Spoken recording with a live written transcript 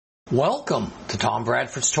Welcome to Tom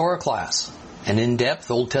Bradford's Torah class, an in-depth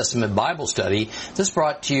Old Testament Bible study that's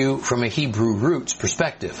brought to you from a Hebrew roots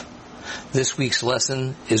perspective. This week's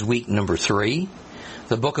lesson is week number 3,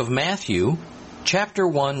 the book of Matthew, chapter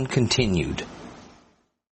 1 continued.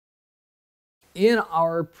 In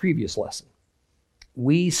our previous lesson,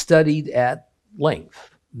 we studied at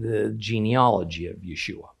length the genealogy of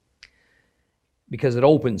Yeshua because it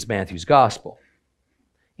opens Matthew's gospel.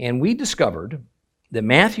 And we discovered that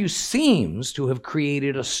Matthew seems to have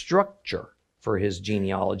created a structure for his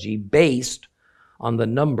genealogy based on the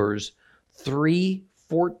numbers 3,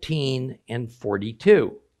 14, and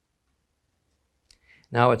 42.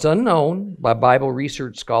 Now, it's unknown by Bible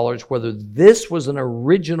research scholars whether this was an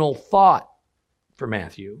original thought for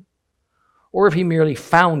Matthew or if he merely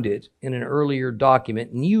found it in an earlier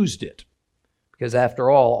document and used it. Because after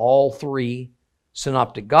all three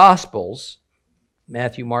synoptic gospels,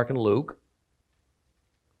 Matthew, Mark, and Luke,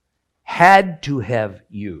 had to have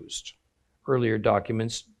used earlier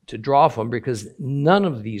documents to draw from because none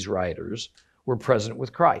of these writers were present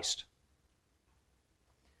with Christ.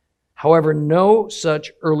 However, no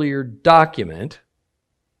such earlier document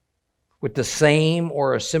with the same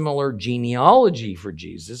or a similar genealogy for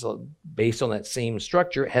Jesus, based on that same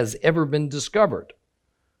structure, has ever been discovered,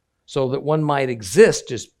 so that one might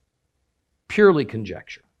exist is purely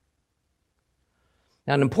conjecture.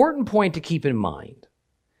 Now, an important point to keep in mind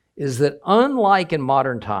is that unlike in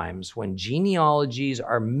modern times, when genealogies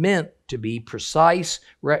are meant to be precise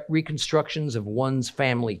reconstructions of one's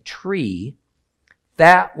family tree,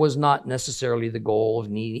 that was not necessarily the goal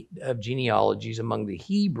of genealogies among the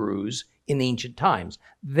Hebrews in ancient times.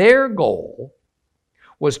 Their goal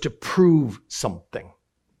was to prove something.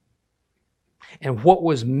 And what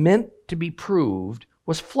was meant to be proved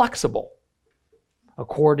was flexible,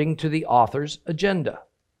 according to the author's agenda.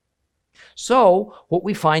 So, what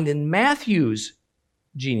we find in Matthew's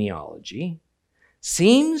genealogy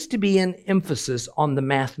seems to be an emphasis on the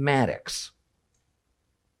mathematics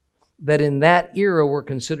that in that era were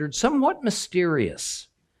considered somewhat mysterious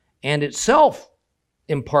and itself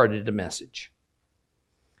imparted a message.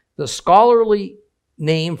 The scholarly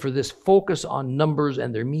name for this focus on numbers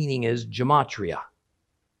and their meaning is gematria.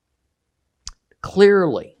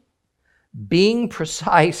 Clearly, being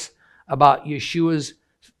precise about Yeshua's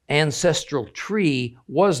ancestral tree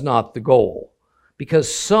was not the goal,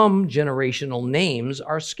 because some generational names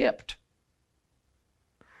are skipped.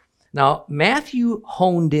 Now, Matthew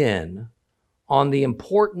honed in on the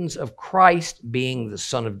importance of Christ being the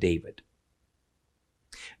son of David.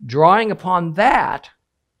 Drawing upon that,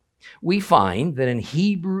 we find that in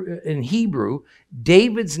Hebrew,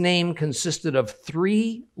 David's name consisted of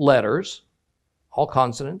 3 letters, all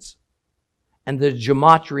consonants, and the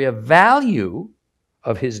gematria value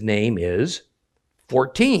of his name is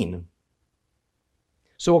 14.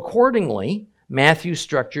 So accordingly, Matthew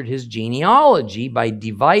structured his genealogy by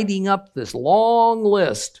dividing up this long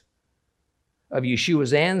list of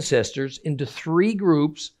Yeshua's ancestors into 3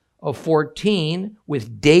 groups of 14,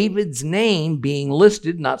 with David's name being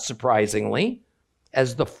listed, not surprisingly,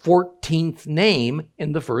 as the 14th name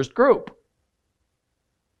in the first group.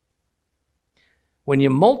 When you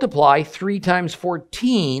multiply 3 times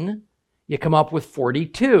 14, you come up with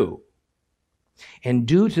 42. And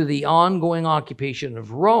due to the ongoing occupation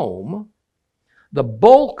of Rome, the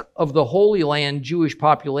bulk of the Holy Land Jewish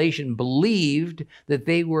population believed that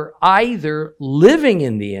they were either living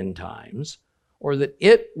in the end times or that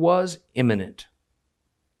it was imminent.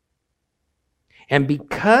 And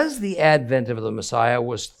because the advent of the Messiah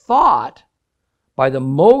was thought by the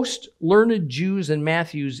most learned Jews in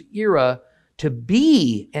Matthew's era to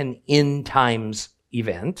be an end times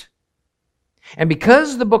event, and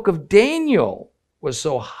because the book of Daniel was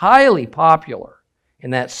so highly popular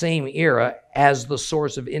in that same era as the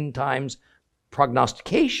source of end times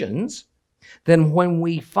prognostications, then when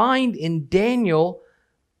we find in Daniel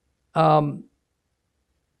that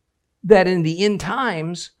in the end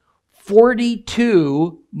times,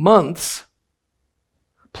 42 months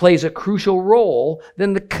plays a crucial role,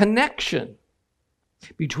 then the connection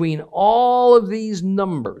between all of these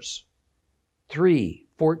numbers, 3,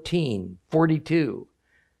 14, 42,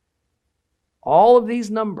 all of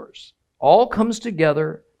these numbers, all comes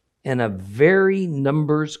together in a very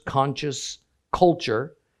numbers-conscious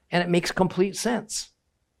culture, and it makes complete sense.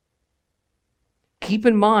 Keep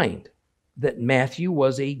in mind that Matthew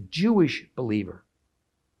was a Jewish believer,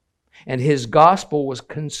 and his gospel was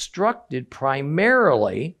constructed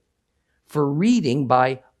primarily for reading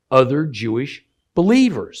by other Jewish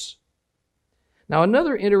believers. Now,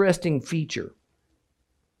 another interesting feature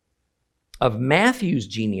of Matthew's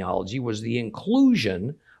genealogy was the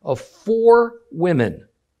inclusion of 4 women,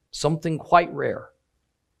 something quite rare.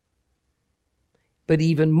 But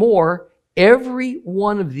even more, every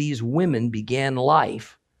one of these women began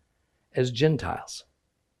life as Gentiles.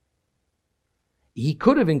 He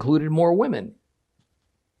could have included more women,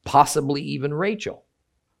 possibly even Rachel,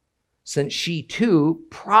 since she too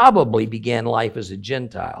probably began life as a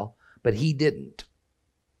Gentile, but he didn't.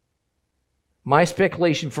 My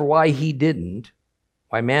speculation for why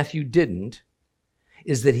Matthew didn't,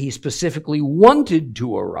 is that he specifically wanted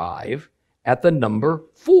to arrive at the number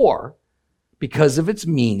 4 because of its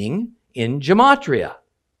meaning in gematria.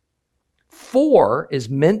 4 is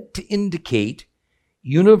meant to indicate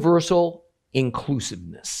universal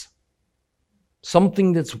inclusiveness,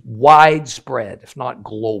 something that's widespread, if not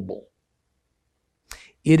global.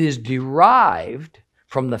 It is derived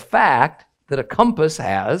from the fact that a compass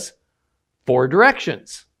has 4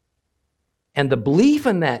 directions. And the belief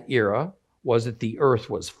in that era was that the earth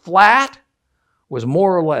was flat, was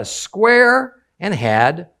more or less square, and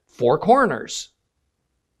had 4 corners.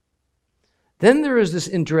 Then there is this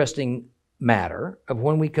interesting matter of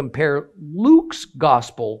when we compare Luke's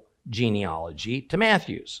gospel genealogy to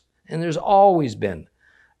Matthew's. And there's always been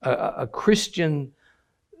a Christian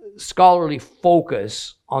scholarly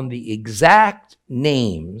focus on the exact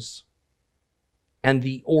names and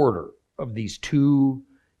the order of these 2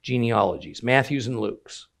 genealogies, Matthew's and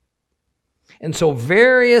Luke's. And so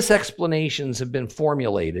various explanations have been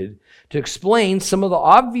formulated to explain some of the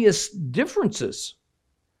obvious differences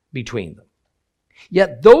between them.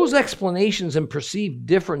 Yet those explanations and perceived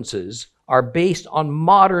differences are based on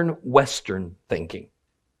modern Western thinking,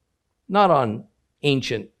 not on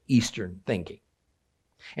ancient Eastern thinking.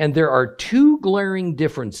 And there are 2 glaring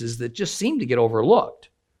differences that just seem to get overlooked,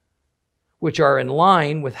 which are in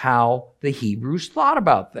line with how the Hebrews thought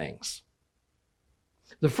about things.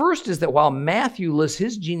 The first is that while Matthew lists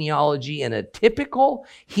his genealogy in a typical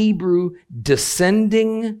Hebrew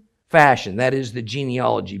descending fashion, that is, the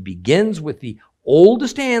genealogy begins with the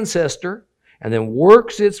oldest ancestor and then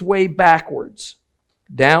works its way backwards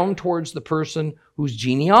down towards the person whose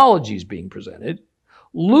genealogy is being presented,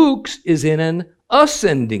 Luke's is in an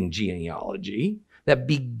ascending genealogy that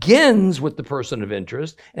begins with the person of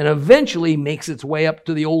interest and eventually makes its way up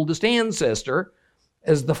to the oldest ancestor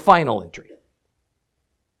as the final entry.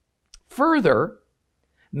 Further,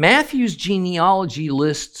 Matthew's genealogy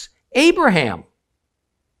lists Abraham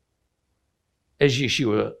as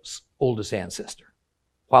Yeshua's oldest ancestor,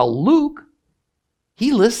 while Luke,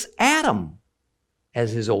 he lists Adam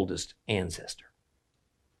as his oldest ancestor.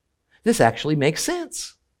 This actually makes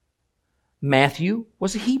sense. Matthew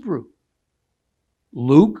was a Hebrew.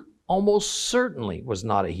 Luke almost certainly was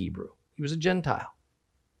not a Hebrew. He was a Gentile.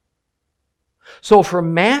 So for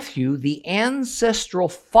Matthew, the ancestral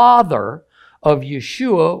father of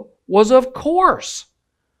Yeshua was, of course,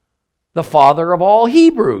 the father of all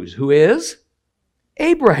Hebrews, who is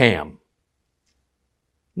Abraham,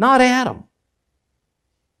 not Adam.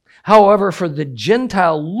 However, for the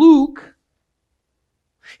Gentile Luke,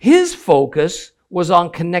 his focus was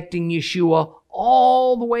on connecting Yeshua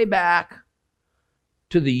all the way back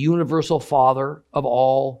to the universal father of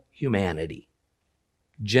all humanity,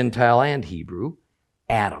 Gentile and Hebrew,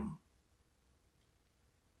 Adam.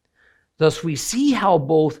 Thus, we see how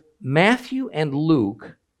both Matthew and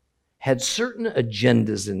Luke had certain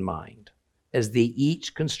agendas in mind as they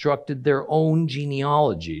each constructed their own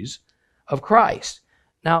genealogies of Christ.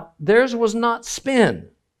 Now, theirs was not spin.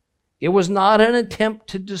 It was not an attempt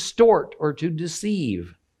to distort or to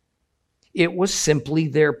deceive. It was simply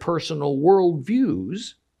their personal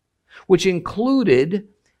worldviews, which included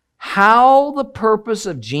how the purpose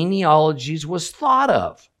of genealogies was thought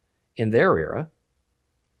of in their era.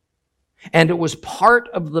 And it was part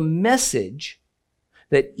of the message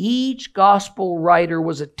that each gospel writer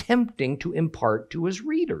was attempting to impart to his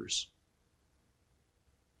readers.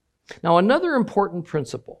 Now, another important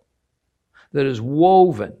principle that is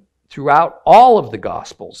woven throughout all of the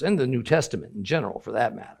Gospels and the New Testament in general, for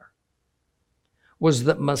that matter, was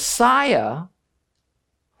that Messiah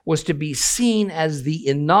was to be seen as the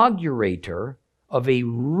inaugurator of a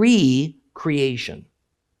recreation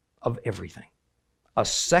of everything, a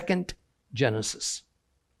second Genesis.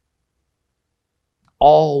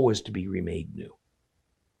 All was to be remade new.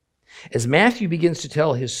 As Matthew begins to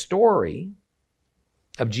tell his story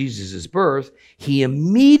of Jesus' birth, he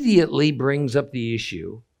immediately brings up the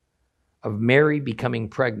issue of Mary becoming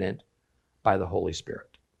pregnant by the Holy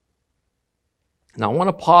Spirit. Now, I want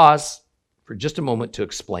to pause for just a moment to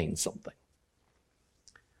explain something.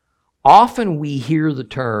 Often we hear the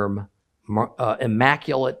term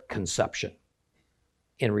immaculate conception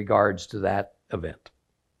in regards to that event.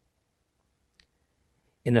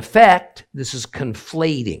 In effect, this is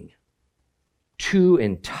conflating two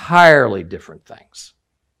entirely different things.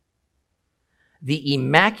 The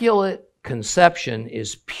Immaculate Conception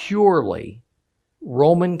is purely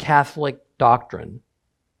Roman Catholic doctrine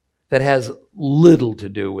that has little to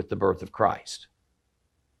do with the birth of Christ.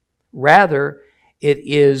 Rather, it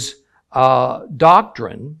is a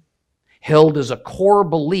doctrine held as a core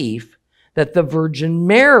belief that the Virgin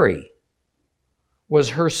Mary was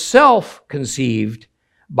herself conceived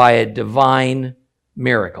by a divine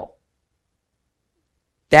miracle.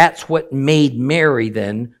 That's what made Mary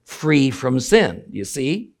then free from sin. You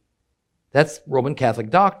see? That's Roman Catholic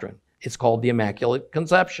doctrine. It's called the Immaculate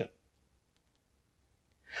Conception.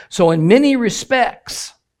 So in many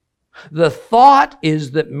respects, the thought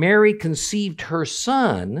is that Mary conceived her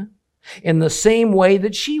son in the same way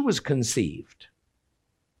that she was conceived.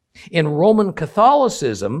 In Roman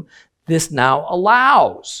Catholicism, this now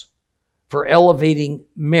allows for elevating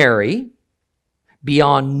Mary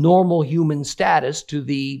beyond normal human status to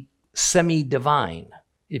the semi-divine,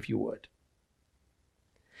 if you would.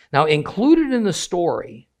 Now, included in the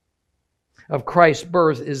story of Christ's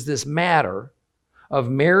birth is this matter of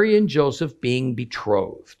Mary and Joseph being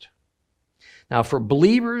betrothed. Now, for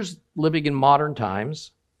believers living in modern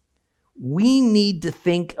times, we need to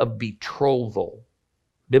think of betrothal,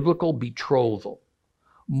 biblical betrothal,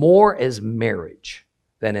 more as marriage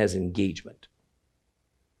than as engagement.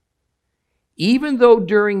 Even though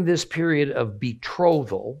during this period of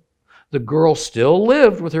betrothal, the girl still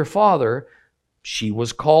lived with her father, she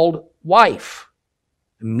was called wife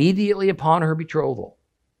immediately upon her betrothal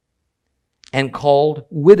and called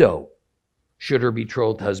widow should her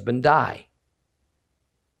betrothed husband die.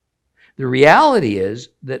 The reality is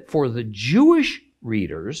that for the Jewish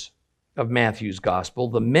readers of Matthew's gospel,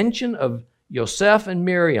 the mention of Joseph and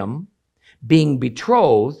Miriam being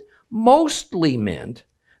betrothed mostly meant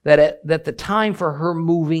that the time for her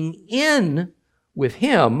moving in with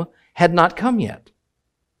him had not come yet.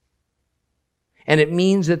 And it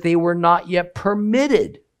means that they were not yet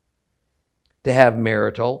permitted to have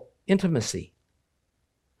marital intimacy.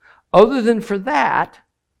 Other than for that,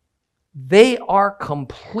 they are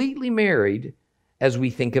completely married as we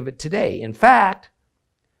think of it today. In fact,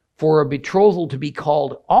 for a betrothal to be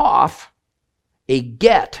called off, a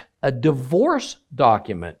get, a divorce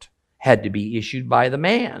document, had to be issued by the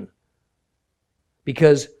man.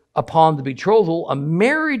 Because upon the betrothal, a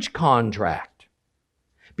marriage contract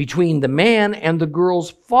between the man and the girl's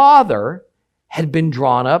father had been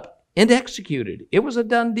drawn up and executed. It was a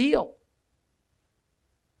done deal.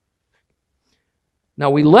 Now,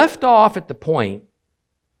 we left off at the point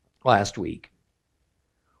last week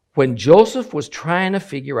when Joseph was trying to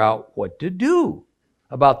figure out what to do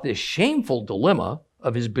about this shameful dilemma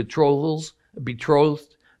of his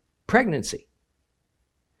betrothed pregnancy.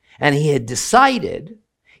 And he had decided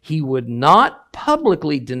he would not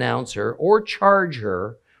publicly denounce her or charge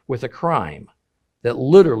her with a crime that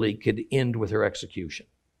literally could end with her execution.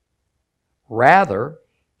 Rather,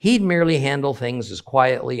 he'd merely handle things as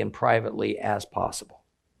quietly and privately as possible,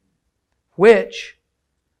 which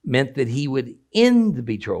meant that he would end the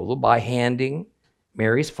betrothal by handing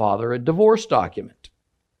Mary's father a divorce document.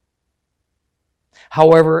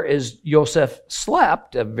 However, as Joseph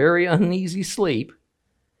slept a very uneasy sleep,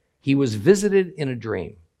 he was visited in a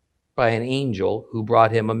dream by an angel who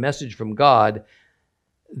brought him a message from God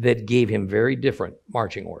that gave him very different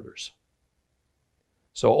marching orders.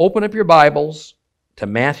 So open up your Bibles to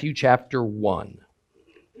Matthew chapter 1.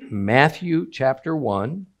 Matthew chapter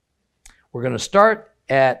 1. We're going to start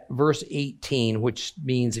at verse 18, which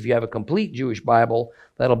means if you have a complete Jewish Bible,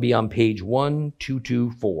 that'll be on page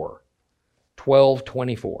 1224.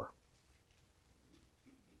 1224.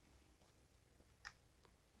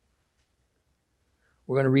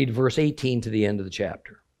 We're going to read verse 18 to the end of the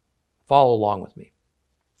chapter. Follow along with me.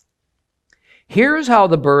 Here is how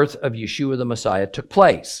the birth of Yeshua the Messiah took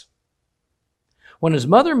place. When his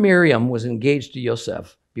mother Miriam was engaged to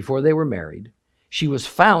Joseph before they were married, she was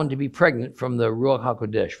found to be pregnant from the Ruach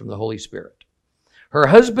HaKodesh, from the Holy Spirit. Her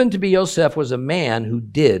husband to be Joseph was a man who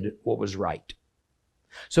did what was right.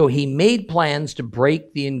 So he made plans to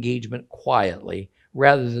break the engagement quietly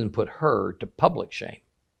rather than put her to public shame.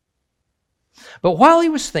 But while he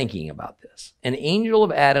was thinking about this, an angel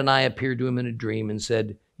of Adonai appeared to him in a dream and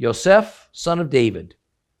said, Joseph, son of David,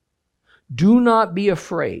 do not be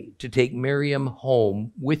afraid to take Miriam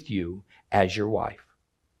home with you as your wife.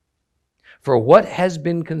 For what has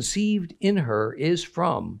been conceived in her is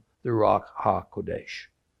from the Ruach HaKodesh.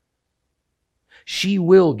 She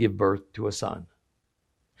will give birth to a son,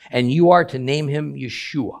 and you are to name him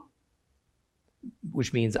Yeshua,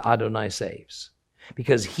 which means Adonai saves,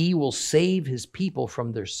 because he will save his people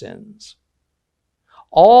from their sins.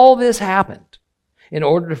 All this happened in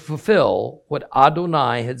order to fulfill what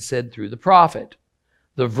Adonai had said through the prophet.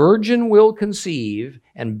 The virgin will conceive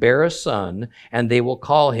and bear a son, and they will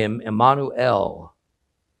call him Emmanuel.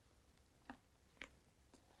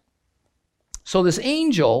 So this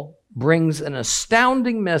angel brings an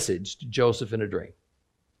astounding message to Joseph in a dream.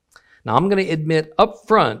 Now, I'm going to admit up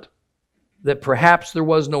front that perhaps there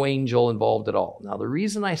was no angel involved at all. Now, the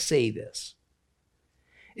reason I say this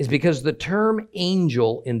is because the term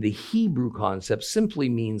angel in the Hebrew concept simply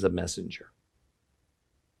means a messenger.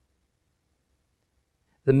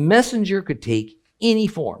 The messenger could take any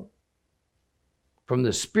form, from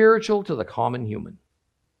the spiritual to the common human.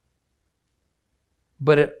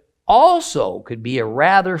 But it also could be a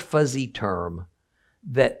rather fuzzy term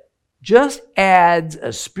that just adds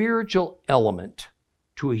a spiritual element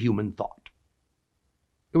to a human thought.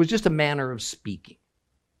 It was just a manner of speaking.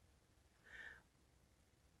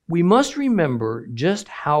 We must remember just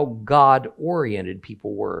how God-oriented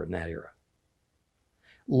people were in that era.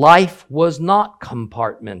 Life was not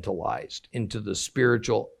compartmentalized into the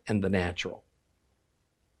spiritual and the natural.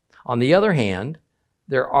 On the other hand,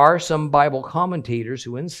 there are some Bible commentators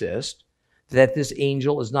who insist that this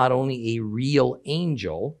angel is not only a real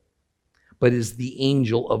angel, but is the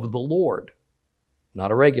angel of the Lord,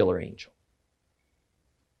 not a regular angel.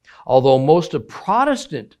 Although most of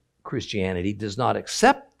Protestant Christianity does not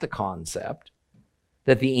accept the concept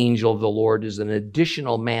that the angel of the Lord is an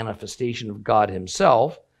additional manifestation of God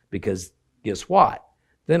himself, because guess what?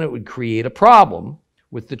 Then it would create a problem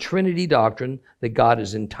with the Trinity doctrine that God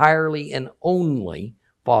is entirely and only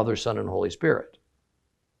Father, Son, and Holy Spirit.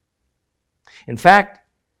 In fact,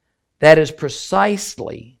 that is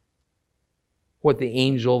precisely what the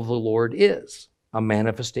angel of the Lord is, a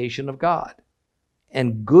manifestation of God.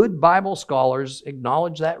 And good Bible scholars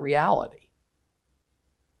acknowledge that reality.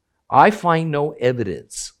 I find no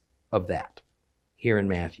evidence of that here in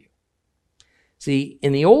Matthew. See,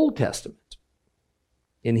 in the Old Testament,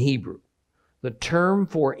 in Hebrew, the term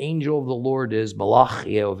for angel of the Lord is Malach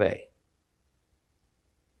Yehoveh.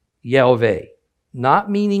 Yehoveh, not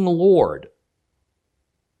meaning Lord,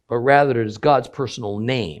 but rather it is God's personal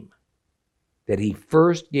name that he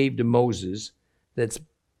first gave to Moses, that's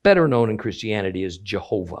better known in Christianity as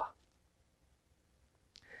Yehovah.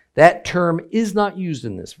 That term is not used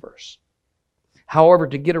in this verse. However,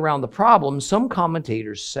 to get around the problem, some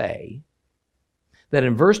commentators say that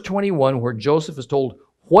in verse 21, where Joseph is told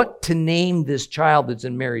what to name this child that's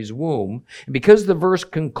in Mary's womb, and because the verse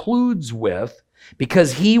concludes with,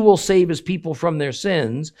 because he will save his people from their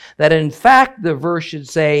sins, that in fact the verse should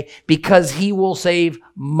say, because he will save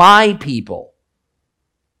my people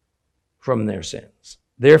from their sins.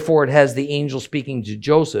 Therefore, it has the angel speaking to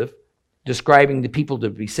Joseph, describing the people to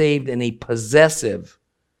be saved in a possessive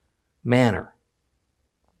manner.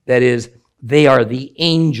 That is, they are the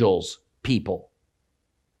angel's people.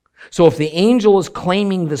 So if the angel is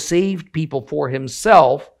claiming the saved people for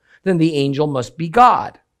himself, then the angel must be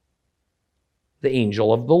God, the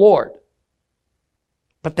angel of the Lord.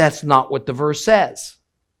 But that's not what the verse says.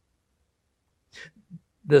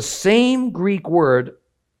 The same Greek word,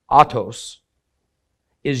 autos,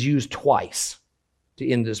 is used twice to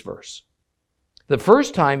end this verse. The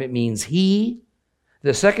first time it means he.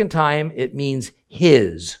 The second time it means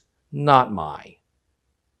his, not my.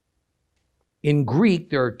 In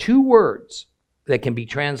Greek, there are two words that can be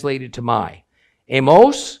translated to my.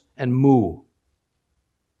 Amos and mu.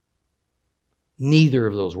 Neither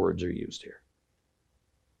of those words are used here.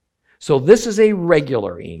 So this is a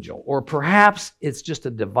regular angel, or perhaps it's just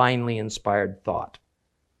a divinely inspired thought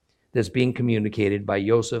that's being communicated by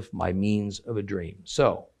Joseph by means of a dream.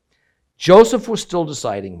 So Joseph was still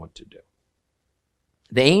deciding what to do.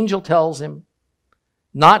 The angel tells him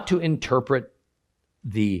not to interpret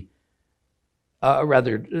to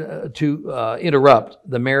interrupt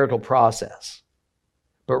the marital process,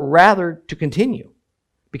 but rather to continue,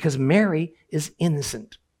 because Mary is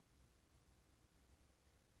innocent.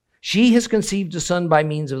 She has conceived a son by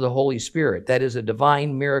means of the Holy Spirit. That is, a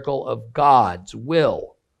divine miracle of God's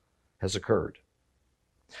will has occurred.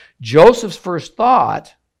 Joseph's first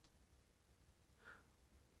thought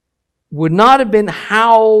would not have been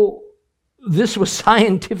how this was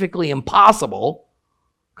scientifically impossible,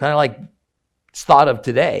 kind of like it's thought of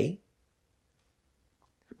today,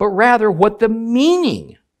 but rather what the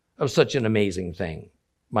meaning of such an amazing thing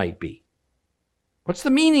might be. What's the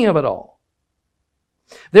meaning of it all?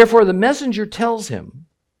 Therefore, the messenger tells him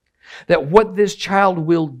that what this child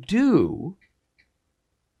will do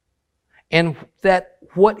and that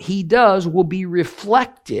what he does will be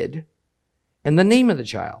reflected And the name of the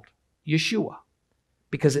child, Yeshua,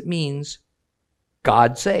 because it means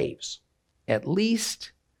God saves. At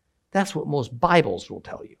least that's what most Bibles will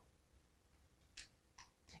tell you.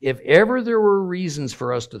 If ever there were reasons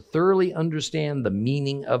for us to thoroughly understand the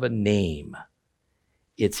meaning of a name,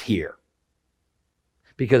 it's here.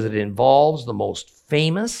 Because it involves the most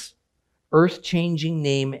famous, earth-changing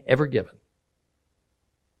name ever given.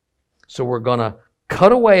 So we're going to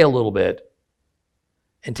cut away a little bit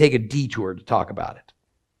and take a detour to talk about it.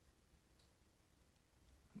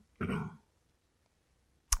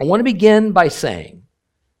 I want to begin by saying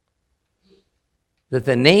that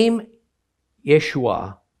the name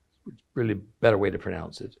Yeshua, really a better way to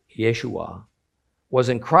pronounce it, Yeshua, was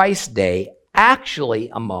in Christ's day actually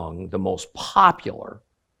among the most popular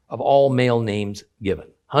of all male names given.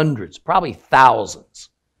 Hundreds, probably thousands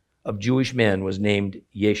of Jewish men was named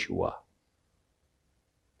Yeshua.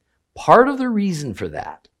 Part of the reason for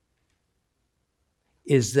that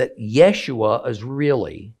is that Yeshua is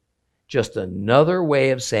really just another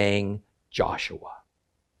way of saying Joshua.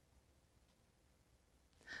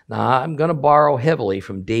 Now, I'm going to borrow heavily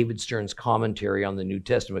from David Stern's commentary on the New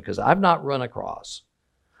Testament because I've not run across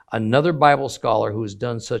another Bible scholar who has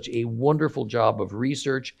done such a wonderful job of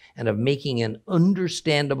research and of making an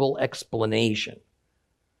understandable explanation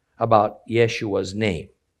about Yeshua's name.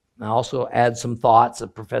 I also add some thoughts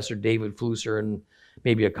of Professor David Flusser and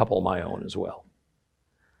maybe a couple of my own as well.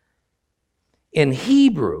 In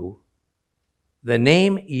Hebrew, the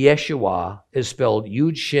name Yeshua is spelled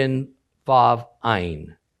Yud Shin Vav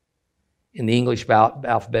Ayin. In the English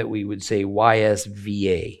alphabet, we would say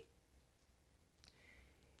YSVA.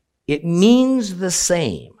 It means the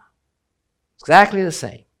same, exactly the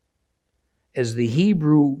same, as the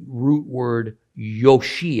Hebrew root word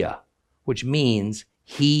Yoshia, which means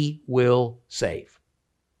he will save.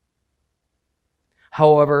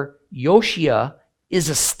 However, Yoshia is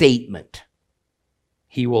a statement.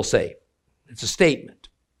 He will save. It's a statement.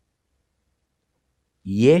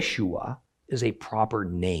 Yeshua is a proper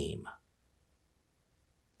name.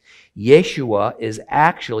 Yeshua is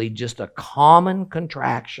actually just a common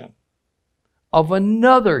contraction of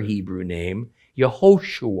another Hebrew name,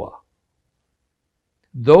 Yehoshua.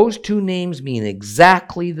 Those two names mean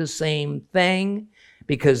exactly the same thing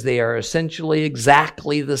because they are essentially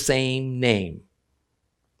exactly the same name.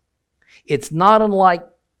 It's not unlike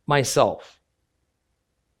myself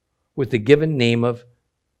with the given name of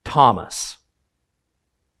Thomas,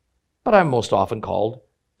 but I'm most often called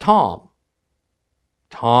Tom.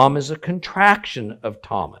 Tom is a contraction of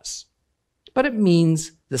Thomas, but it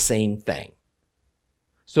means the same thing.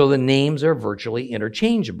 So the names are virtually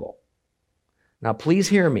interchangeable. Now please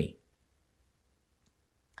hear me.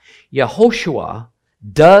 Yehoshua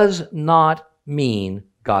does not mean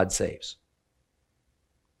God saves.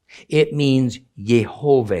 It means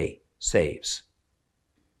Yehoveh saves.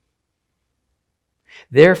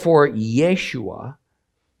 Therefore, Yeshua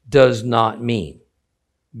does not mean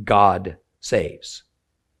God saves.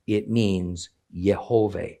 It means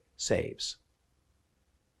Yehoveh saves.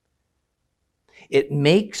 It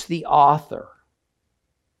makes the author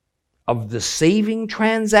of the saving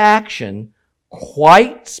transaction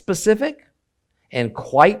quite specific and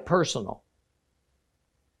quite personal.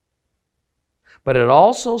 But it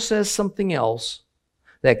also says something else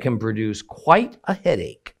that can produce quite a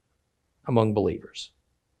headache among believers.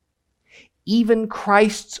 Even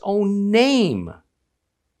Christ's own name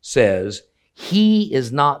says he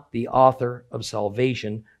is not the author of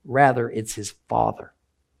salvation. Rather, it's his Father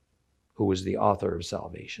who is the author of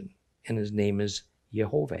salvation. And his name is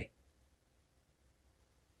Yehoveh.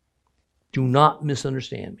 Do not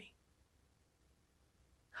misunderstand me.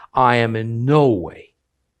 I am in no way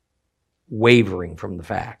wavering from the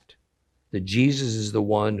fact that Jesus is the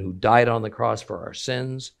one who died on the cross for our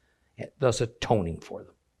sins, thus atoning for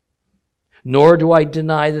them. Nor do I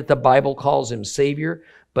deny that the Bible calls him Savior,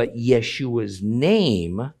 but Yeshua's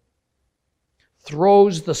name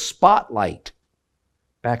throws the spotlight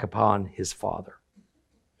back upon his Father,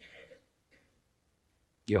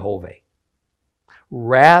 Yehoveh,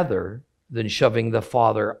 rather than shoving the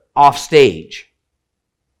Father off stage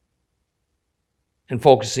and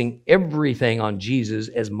focusing everything on Jesus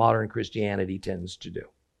as modern Christianity tends to do.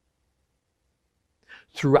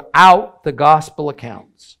 Throughout the gospel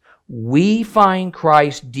accounts, we find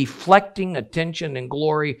Christ deflecting attention and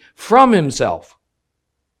glory from himself.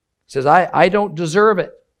 He says, I don't deserve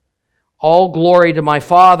it. All glory to my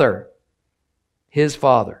Father, his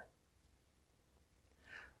Father.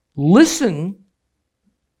 Listen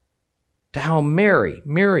to how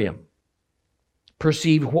Miriam,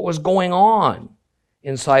 perceived what was going on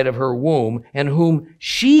inside of her womb and whom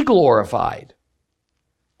she glorified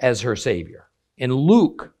as her Savior. In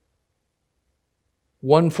Luke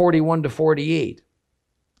 1:41-48,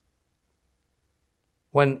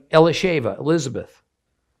 when Elizabeth,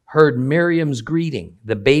 heard Miriam's greeting,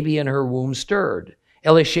 the baby in her womb stirred.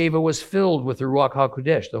 Elisheva was filled with the Ruach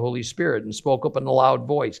HaKodesh, the Holy Spirit, and spoke up in a loud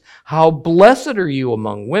voice, "How blessed are you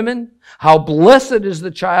among women? How blessed is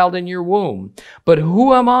the child in your womb? But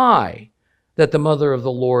who am I that the mother of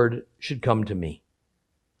the Lord should come to me?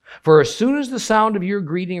 For as soon as the sound of your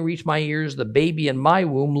greeting reached my ears, the baby in my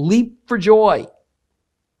womb leaped for joy.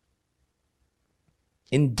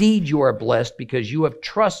 Indeed, you are blessed because you have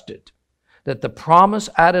trusted that the promise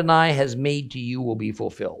Adonai has made to you will be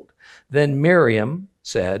fulfilled." Then Miriam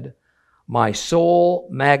said, "My soul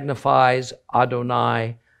magnifies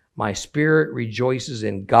Adonai, my spirit rejoices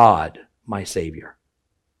in God, my Savior,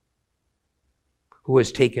 who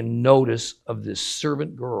has taken notice of this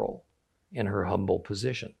servant girl in her humble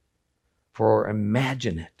position. For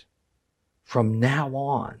imagine it, from now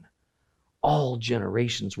on, all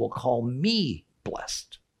generations will call me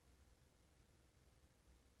blessed."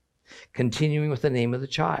 Continuing with the name of the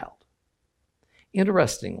child.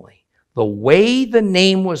 Interestingly, the way the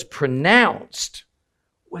name was pronounced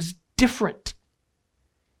was different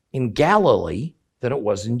in Galilee than it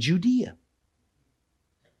was in Judea.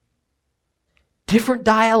 Different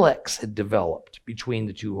dialects had developed between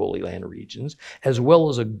the two Holy Land regions, as well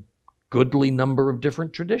as a goodly number of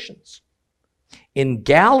different traditions. In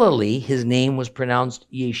Galilee, his name was pronounced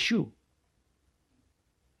Yeshua.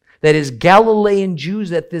 That is, Galilean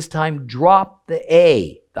Jews at this time dropped the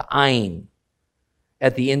A, the Ein,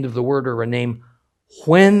 at the end of the word or a name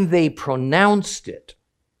when they pronounced it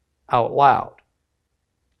out loud.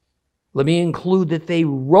 Let me include that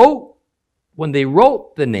when they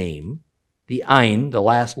wrote the name, the Ein, the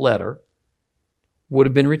last letter, would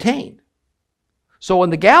have been retained. So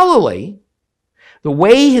in the Galilee, the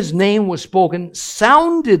way his name was spoken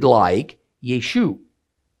sounded like Yeshua.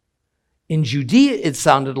 In Judea, it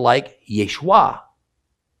sounded like Yeshua.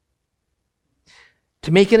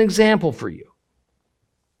 To make an example for you,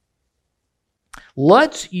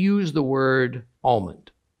 let's use the word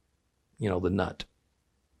almond, the nut.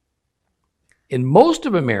 In most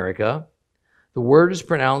of America, the word is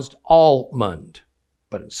pronounced almond,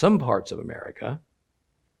 but in some parts of America,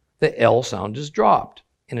 the L sound is dropped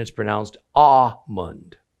and it's pronounced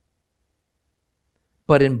almond.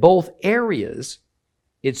 But in both areas,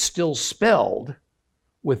 it's still spelled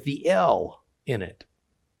with the L in it.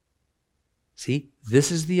 See,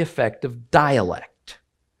 this is the effect of dialect.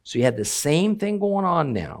 So you had the same thing going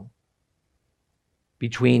on now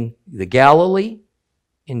between the Galilee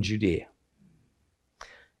and Judea.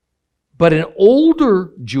 But in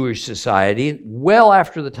older Jewish society, well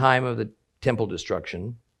after the time of the temple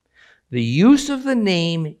destruction, the use of the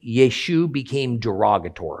name Yeshua became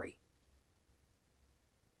derogatory.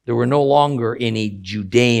 There were no longer any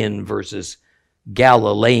Judean versus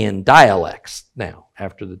Galilean dialects now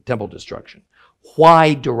after the temple destruction.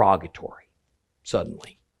 Why derogatory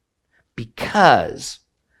suddenly? Because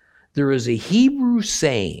there is a Hebrew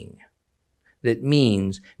saying that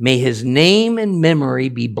means, "May his name and memory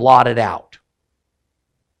be blotted out."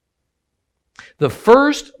 The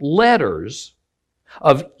first letters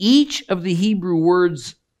of each of the Hebrew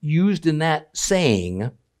words used in that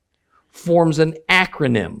saying forms an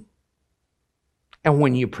acronym. And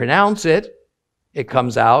when you pronounce it, it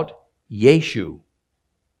comes out Yeshu.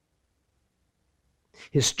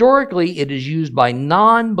 Historically, it is used by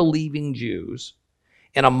non-believing Jews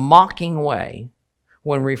in a mocking way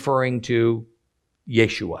when referring to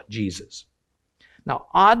Yeshua, Jesus. Now,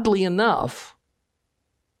 oddly enough,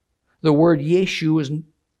 the word Yeshu is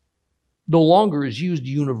no longer is used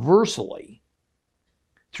universally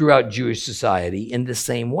throughout Jewish society in the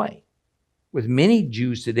same way, with many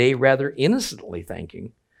Jews today rather innocently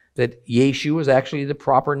thinking that Yeshua is actually the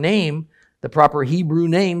proper name, the proper Hebrew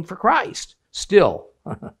name for Christ. Still,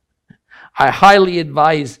 I highly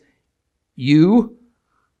advise you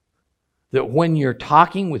that when you're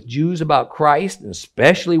talking with Jews about Christ, and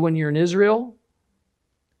especially when you're in Israel,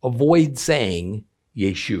 avoid saying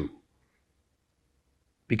Yeshua,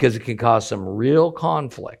 because it can cause some real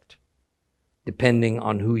conflict depending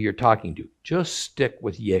on who you're talking to. Just stick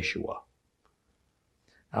with Yeshua.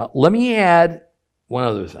 Let me add one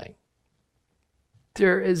other thing.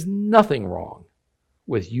 There is nothing wrong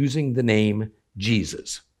with using the name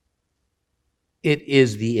Jesus. It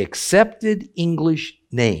is the accepted English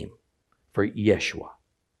name for Yeshua.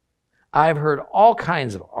 I've heard all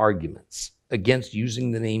kinds of arguments against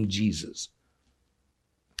using the name Jesus.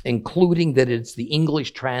 including that it's the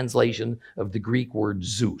English translation of the Greek word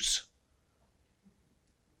Zeus.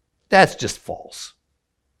 That's just false.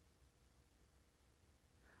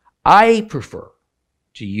 I prefer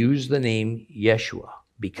to use the name Yeshua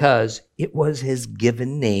because it was his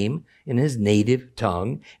given name in his native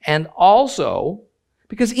tongue, and also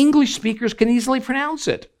because English speakers can easily pronounce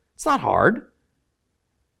it. It's not hard.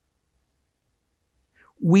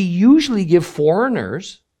 We usually give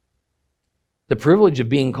foreigners the privilege of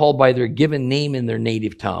being called by their given name in their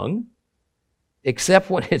native tongue,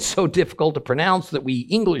 except when it's so difficult to pronounce that we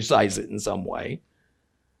Englishicize it in some way.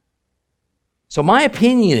 So my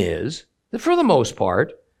opinion is that for the most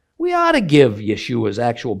part, we ought to give Yeshua's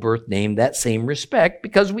actual birth name that same respect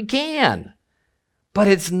because we can. But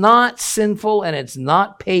it's not sinful and it's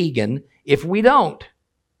not pagan if we don't.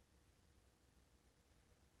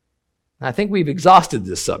 I think we've exhausted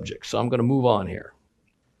this subject, so I'm going to move on here.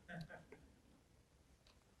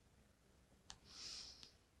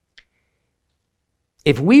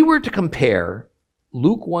 If we were to compare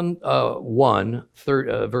Luke 1,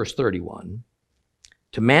 verse 31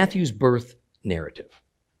 to Matthew's birth narrative,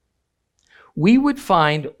 we would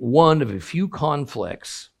find one of a few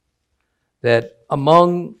conflicts that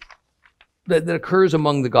occurs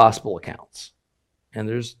among the gospel accounts. And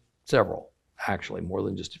there's several, actually, more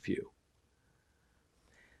than just a few.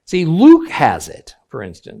 See, Luke has it, for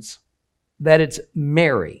instance, that it's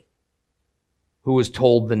Mary who was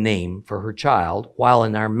told the name for her child, while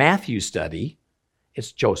in our Matthew study,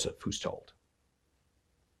 it's Joseph who's told.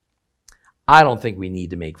 I don't think we need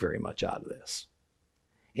to make very much out of this.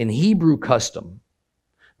 In Hebrew custom,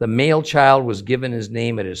 the male child was given his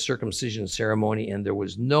name at his circumcision ceremony, and there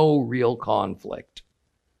was no real conflict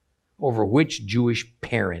over which Jewish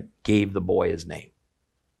parent gave the boy his name.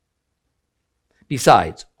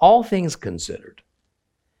 Besides, all things considered,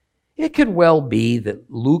 it could well be that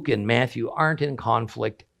Luke and Matthew aren't in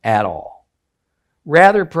conflict at all.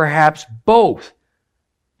 Rather, perhaps both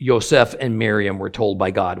Joseph and Miriam were told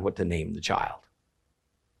by God what to name the child.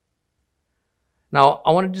 Now,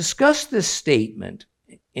 I want to discuss this statement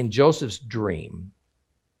in Joseph's dream,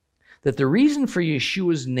 that the reason for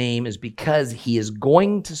Yeshua's name is because he is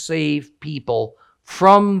going to save people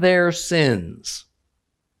from their sins.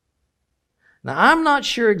 Now, I'm not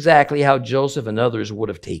sure exactly how Joseph and others would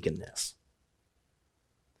have taken this.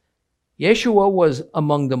 Yeshua was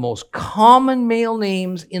among the most common male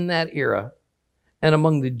names in that era, and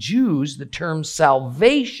among the Jews, the term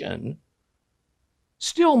salvation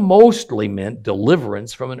still mostly meant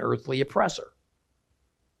deliverance from an earthly oppressor.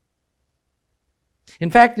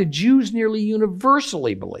 In fact, the Jews nearly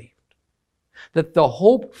universally believed that the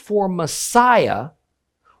hope for Messiah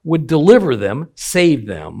would deliver them, save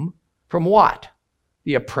them, from what?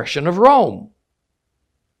 The oppression of Rome.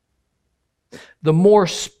 The more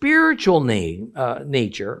spiritual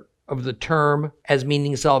nature of the term as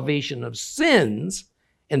meaning salvation of sins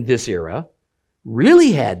in this era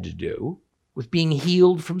really had to do with being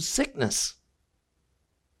healed from sickness.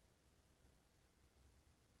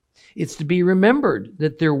 It's to be remembered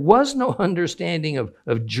that there was no understanding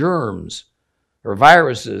of germs or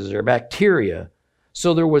viruses or bacteria,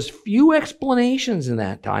 so there was few explanations in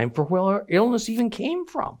that time for where illness even came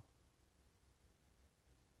from.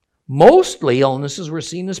 Mostly illnesses were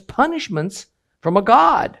seen as punishments from a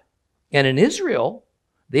god, and in Israel,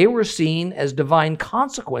 they were seen as divine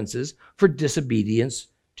consequences for disobedience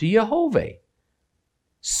to Yehoveh.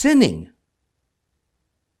 Sinning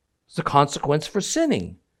is the consequence for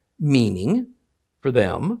sinning, meaning for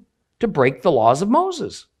them to break the laws of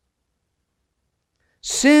Moses.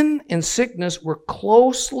 Sin and sickness were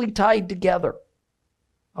closely tied together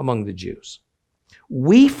among the Jews.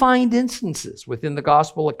 We find instances within the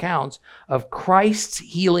gospel accounts of Christ's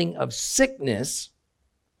healing of sickness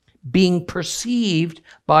being perceived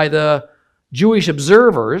by the Jewish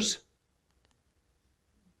observers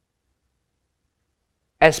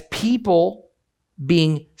as people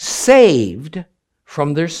being saved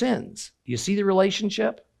from their sins. Do you see the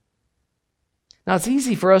relationship? Now, it's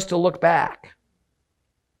easy for us to look back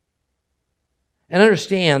and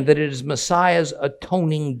understand that it is Messiah's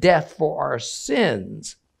atoning death for our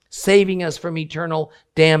sins, saving us from eternal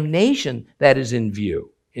damnation, that is in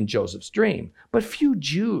view in Joseph's dream. But few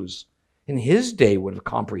Jews in his day would have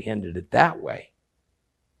comprehended it that way.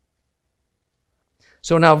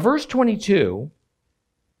 So now verse 22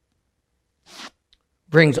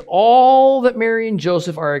 brings all that Mary and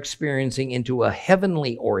Joseph are experiencing into a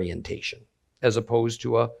heavenly orientation as opposed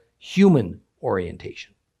to a human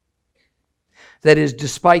orientation. That is,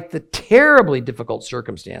 despite the terribly difficult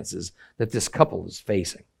circumstances that this couple is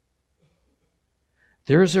facing.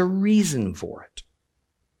 There's a reason for it.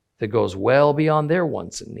 that goes well beyond their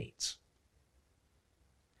wants and needs.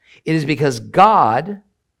 It is because God,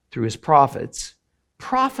 through his prophets,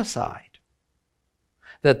 prophesied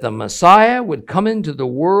that the Messiah would come into the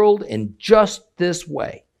world in just this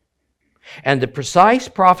way. And the precise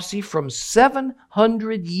prophecy from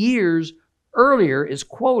 700 years earlier is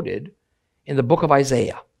quoted in the book of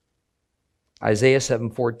Isaiah. Isaiah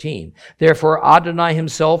 7:14. Therefore Adonai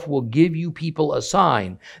himself will give you people a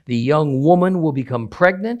sign. The young woman will become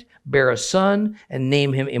pregnant, bear a son, and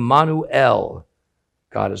name him Emmanuel.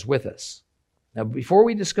 God is with us. Now, before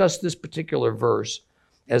we discuss this particular verse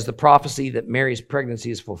as the prophecy that Mary's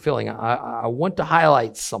pregnancy is fulfilling, I want to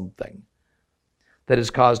highlight something that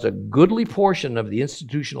has caused a goodly portion of the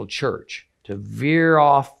institutional church to veer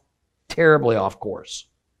off, terribly off course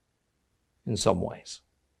in some ways.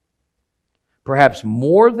 Perhaps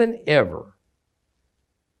more than ever,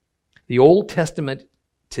 the Old Testament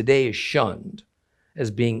today is shunned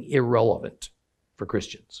as being irrelevant for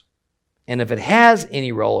Christians. And if it has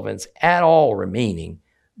any relevance at all remaining,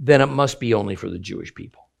 then it must be only for the Jewish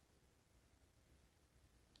people.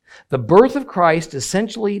 The birth of Christ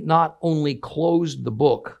essentially not only closed the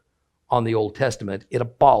book on the Old Testament, it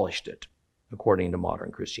abolished it, according to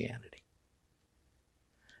modern Christianity.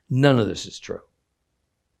 None of this is true.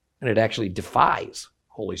 And it actually defies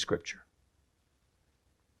Holy Scripture.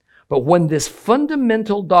 But when this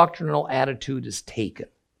fundamental doctrinal attitude is taken,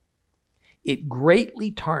 it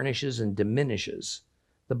greatly tarnishes and diminishes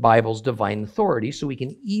the Bible's divine authority, so we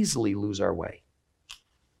can easily lose our way.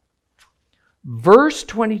 Verse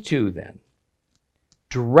 22, then,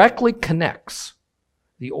 directly connects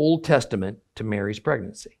the Old Testament to Mary's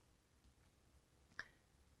pregnancy.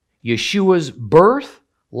 Yeshua's birth,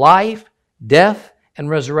 life, death, and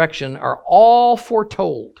resurrection are all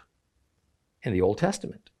foretold in the Old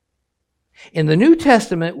Testament. In the New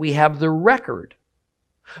Testament, we have the record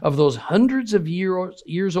of those hundreds of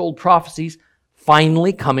years old prophecies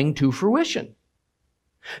finally coming to fruition.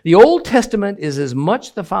 The Old Testament is as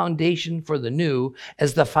much the foundation for the New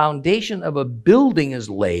as the foundation of a building is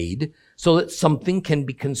laid so that something can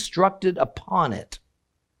be constructed upon it.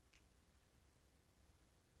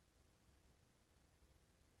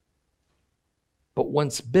 But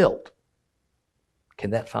once built,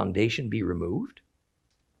 can that foundation be removed?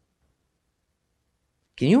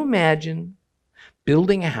 Can you imagine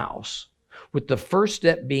building a house with the first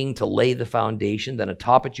step being to lay the foundation, then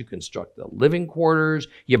atop it you construct the living quarters,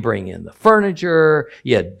 you bring in the furniture,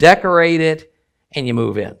 you decorate it, and you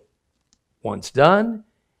move in. Once done,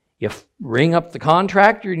 you ring up the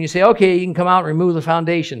contractor and you say, okay, you can come out and remove the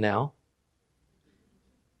foundation now.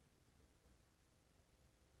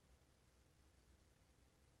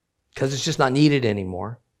 Because it's just not needed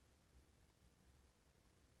anymore.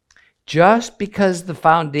 Just because the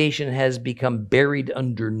foundation has become buried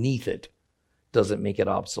underneath it doesn't make it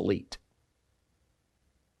obsolete.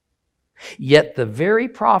 Yet the very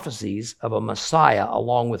prophecies of a Messiah,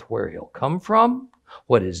 along with where he'll come from,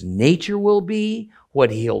 what his nature will be, what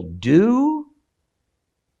he'll do,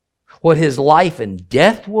 what his life and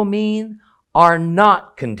death will mean, are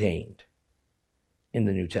not contained in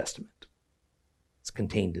the New Testament. It's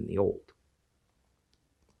contained in the Old.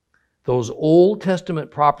 Those Old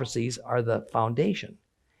Testament prophecies are the foundation,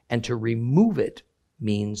 and to remove it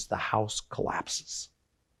means the house collapses.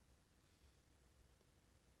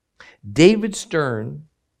 David Stern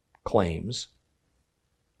claims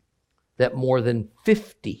that more than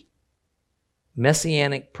 50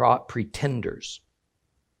 messianic pretenders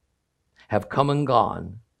have come and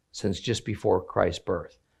gone since just before Christ's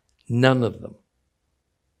birth. None of them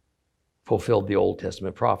fulfilled the Old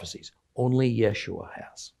Testament prophecies. Only Yeshua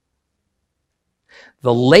has.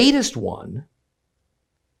 The latest one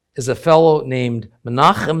is a fellow named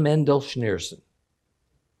Menachem Mendel Schneerson,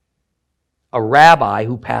 a rabbi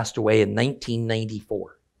who passed away in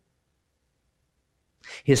 1994.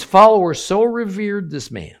 His followers so revered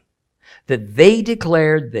this man that they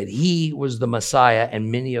declared that he was the Messiah,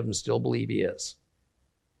 and many of them still believe he is.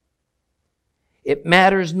 It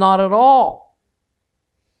matters not at all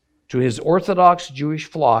to his Orthodox Jewish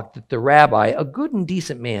flock that the rabbi, a good and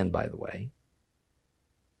decent man, by the way,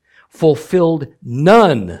 fulfilled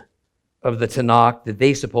none of the Tanakh that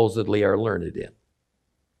they supposedly are learned in.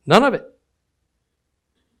 None of it.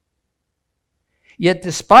 Yet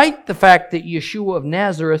despite the fact that Yeshua of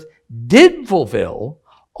Nazareth did fulfill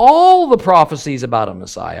all the prophecies about a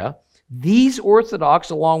Messiah, these Orthodox,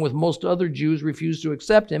 along with most other Jews, refuse to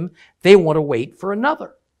accept him. They want to wait for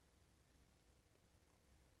another.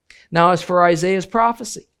 Now, as for Isaiah's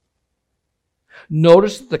prophecy,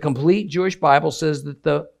 notice that the complete Jewish Bible says that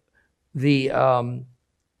the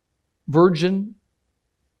virgin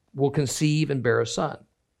will conceive and bear a son.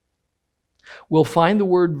 We'll find the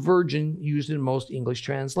word virgin used in most English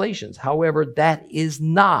translations. However, that is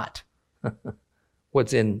not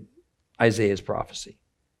what's in Isaiah's prophecy.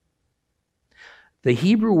 The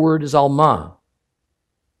Hebrew word is alma.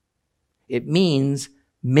 It means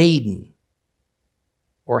maiden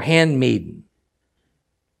or handmaiden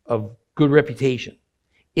of good reputation.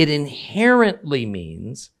 It inherently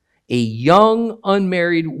means a young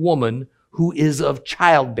unmarried woman who is of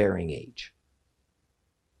childbearing age.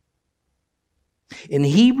 In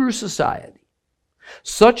Hebrew society,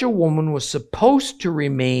 such a woman was supposed to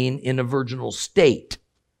remain in a virginal state.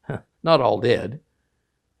 Not all did.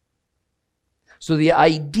 So the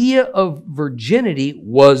idea of virginity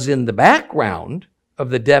was in the background of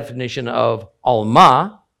the definition of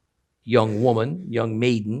alma, young woman, young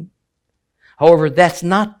maiden. However, that's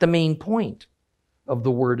not the main point of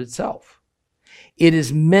the word itself. It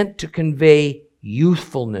is meant to convey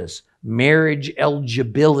youthfulness, marriage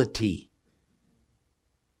eligibility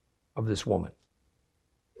of this woman.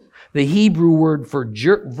 The Hebrew word for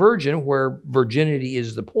virgin, where virginity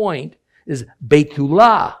is the point, is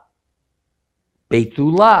betulah.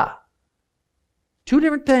 Betulah. Two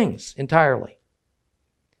different things entirely.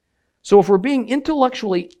 So if we're being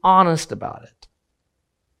intellectually honest about it,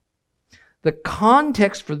 the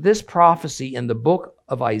context for this prophecy in the book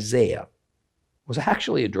of Isaiah was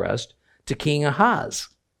actually addressed to King Ahaz.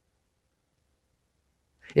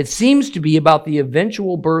 It seems to be about the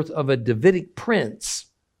eventual birth of a Davidic prince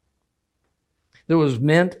that was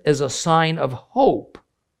meant as a sign of hope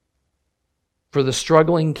for the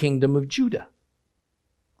struggling kingdom of Judah.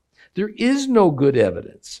 There is no good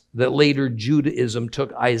evidence that later Judaism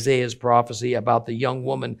took Isaiah's prophecy about the young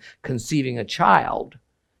woman conceiving a child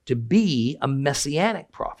to be a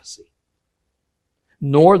messianic prophecy,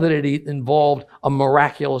 nor that it involved a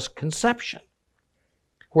miraculous conception,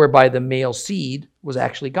 whereby the male seed was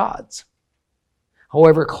actually God's.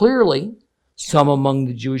 However, clearly, some among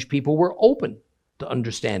the Jewish people were open to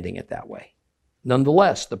understanding it that way.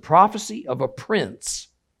 Nonetheless, the prophecy of a prince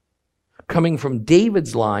coming from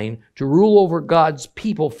David's line to rule over God's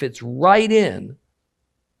people fits right in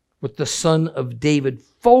with the son of David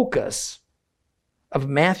focus of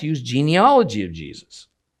Matthew's genealogy of Jesus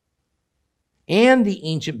and the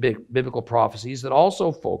ancient biblical prophecies that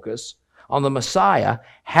also focus on the Messiah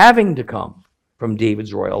having to come from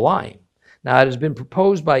David's royal line. Now, it has been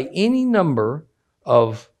proposed by any number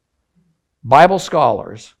of Bible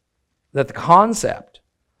scholars that the concept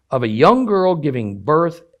of a young girl giving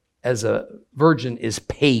birth as a virgin is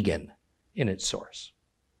pagan in its source.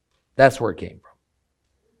 That's where it came from.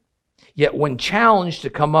 Yet when challenged to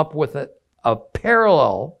come up with a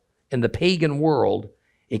parallel in the pagan world,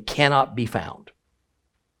 it cannot be found,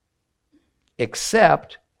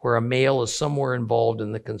 except where a male is somewhere involved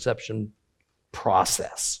in the conception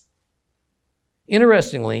process.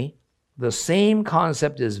 Interestingly, the same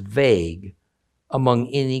concept is vague among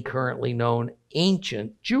any currently known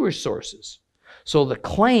ancient Jewish sources. So the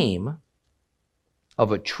claim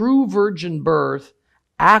of a true virgin birth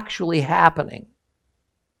actually happening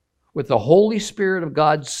with the Holy Spirit of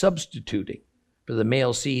God substituting for the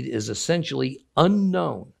male seed is essentially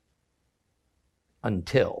unknown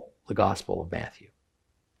until the Gospel of Matthew.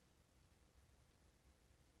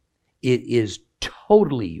 It is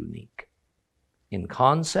totally unique in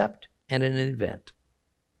concept and in event.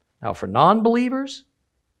 Now, for non-believers,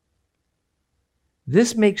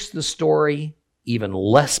 this makes the story even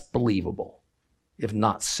less believable, if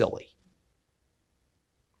not silly.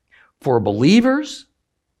 For believers,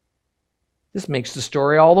 this makes the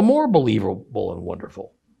story all the more believable and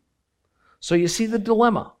wonderful. So you see the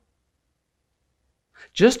dilemma.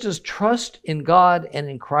 Just as trust in God and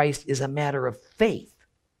in Christ is a matter of faith,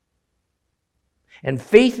 and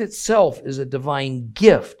faith itself is a divine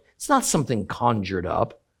gift, it's not something conjured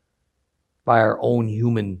up by our own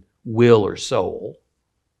human will or soul,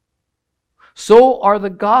 so are the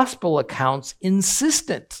gospel accounts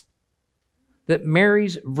insistent that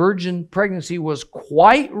Mary's virgin pregnancy was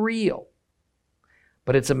quite real,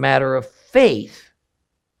 but it's a matter of faith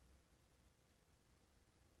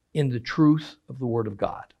in the truth of the Word of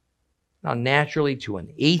God. Now, naturally, to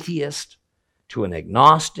an atheist, to an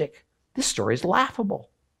agnostic, this story is laughable.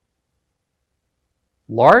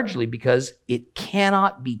 Largely because it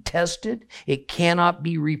cannot be tested, it cannot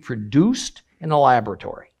be reproduced in a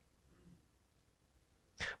laboratory.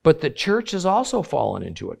 But the church has also fallen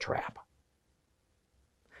into a trap,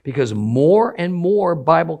 because more and more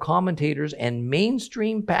Bible commentators and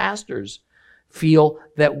mainstream pastors feel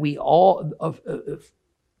that we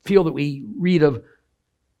read of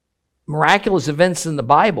miraculous events in the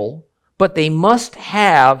Bible, but they must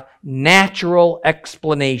have natural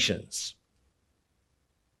explanations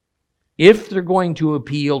if they're going to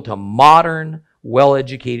appeal to modern,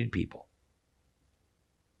 well-educated people.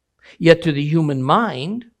 Yet to the human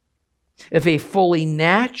mind, if a fully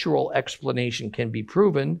natural explanation can be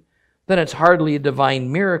proven, then it's hardly a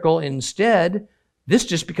divine miracle. Instead, this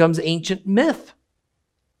just becomes ancient myth.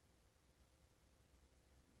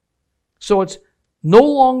 So it's no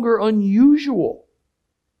longer unusual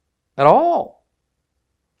at all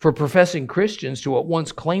for professing Christians to at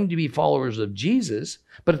once claim to be followers of Jesus,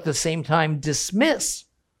 but at the same time dismiss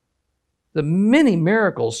the many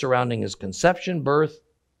miracles surrounding his conception, birth,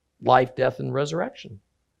 life, death, and resurrection.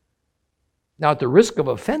 Now, at the risk of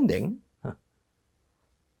offending,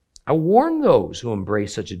 I warn those who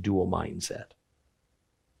embrace such a dual mindset.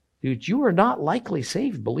 Dude, you are not likely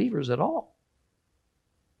saved believers at all.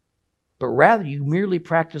 But rather, you merely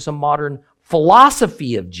practice a modern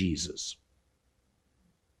philosophy of Jesus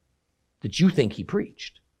that you think he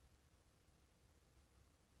preached.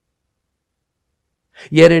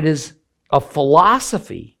 Yet it is a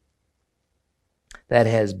philosophy that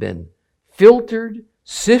has been filtered,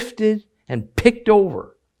 sifted, and picked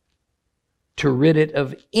over to rid it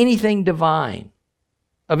of anything divine,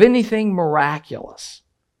 of anything miraculous,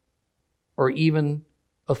 or even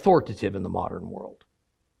authoritative in the modern world.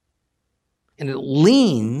 And it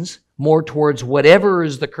leans more towards whatever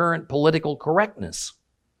is the current political correctness.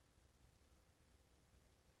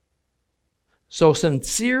 So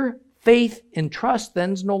sincere faith and trust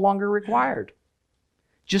then is no longer required.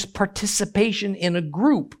 Just participation in a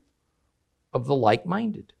group of the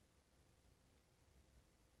like-minded.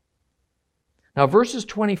 Now, verses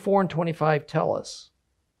 24 and 25 tell us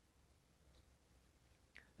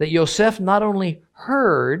that Yosef not only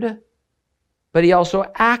heard, but he also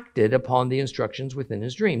acted upon the instructions within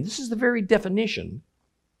his dream. This is the very definition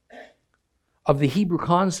of the Hebrew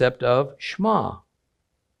concept of Shema.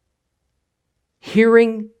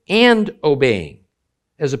 Hearing and obeying,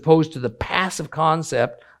 as opposed to the passive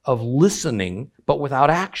concept of listening but without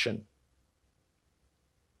action.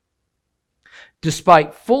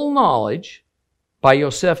 Despite full knowledge by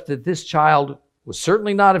Yosef that this child was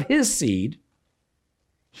certainly not of his seed,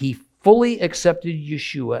 he fully accepted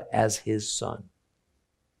Yeshua as his son.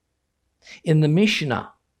 In the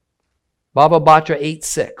Mishnah, Baba Batra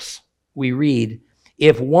 8:6, we read,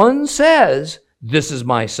 if one says, this is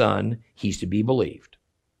my son, he's to be believed.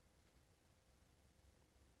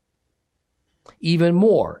 Even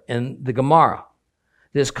more, in the Gemara,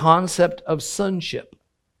 this concept of sonship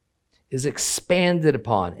is expanded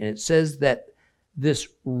upon, and it says that this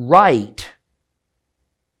right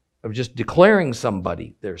of just declaring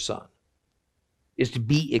somebody their son is to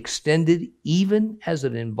be extended even as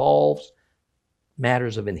it involves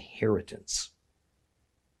matters of inheritance.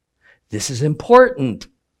 This is important.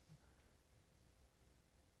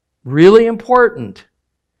 Really important.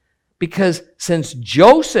 Because since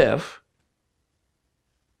Joseph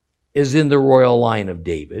is in the royal line of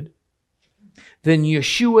David, then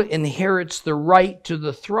Yeshua inherits the right to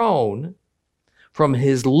the throne from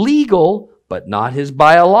his legal, but not his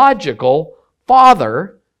biological,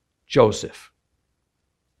 father, Joseph.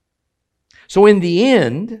 So in the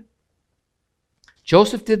end,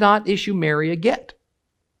 Joseph did not issue Mary a get,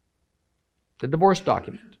 the divorce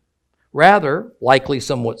document. Rather, likely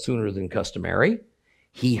somewhat sooner than customary,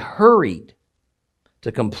 he hurried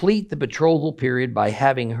to complete the betrothal period by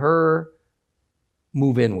having her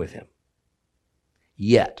move in with him.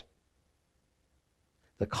 Yet,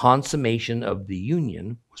 the consummation of the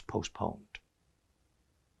union was postponed.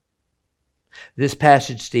 This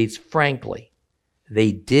passage states frankly,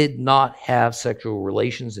 they did not have sexual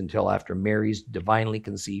relations until after Mary's divinely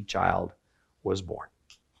conceived child was born.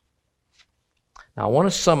 Now, I want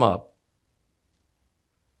to sum up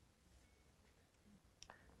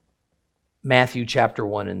Matthew chapter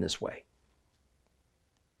 1 in this way.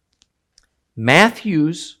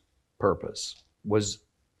 Matthew's purpose was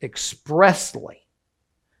expressly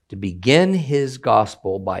to begin his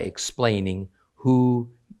gospel by explaining who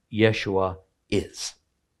Yeshua is.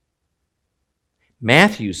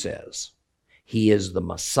 Matthew says he is the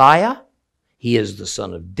Messiah, he is the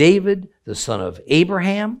son of David, the son of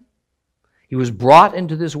Abraham. He was brought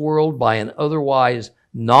into this world by an otherwise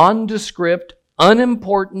nondescript,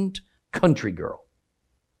 unimportant country girl.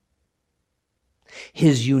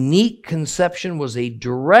 His unique conception was a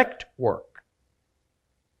direct work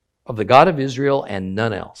of the God of Israel and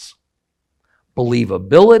none else.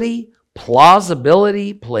 Believability,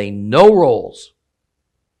 plausibility play no roles.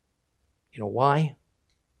 You know why?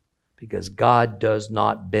 Because God does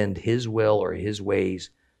not bend his will or his ways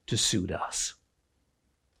to suit us.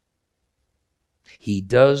 He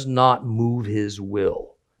does not move his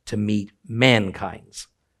will to meet mankind's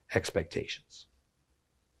expectations.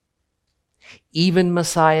 Even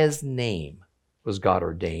Messiah's name was God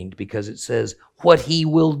ordained because it says what he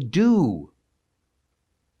will do.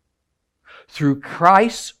 Through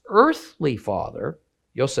Christ's earthly father,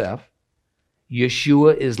 Yosef,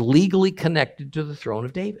 Yeshua is legally connected to the throne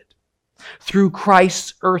of David. Through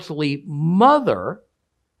Christ's earthly mother,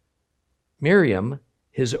 Miriam,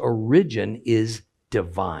 his origin is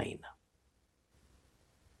divine.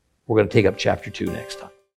 We're going to take up chapter 2 next time.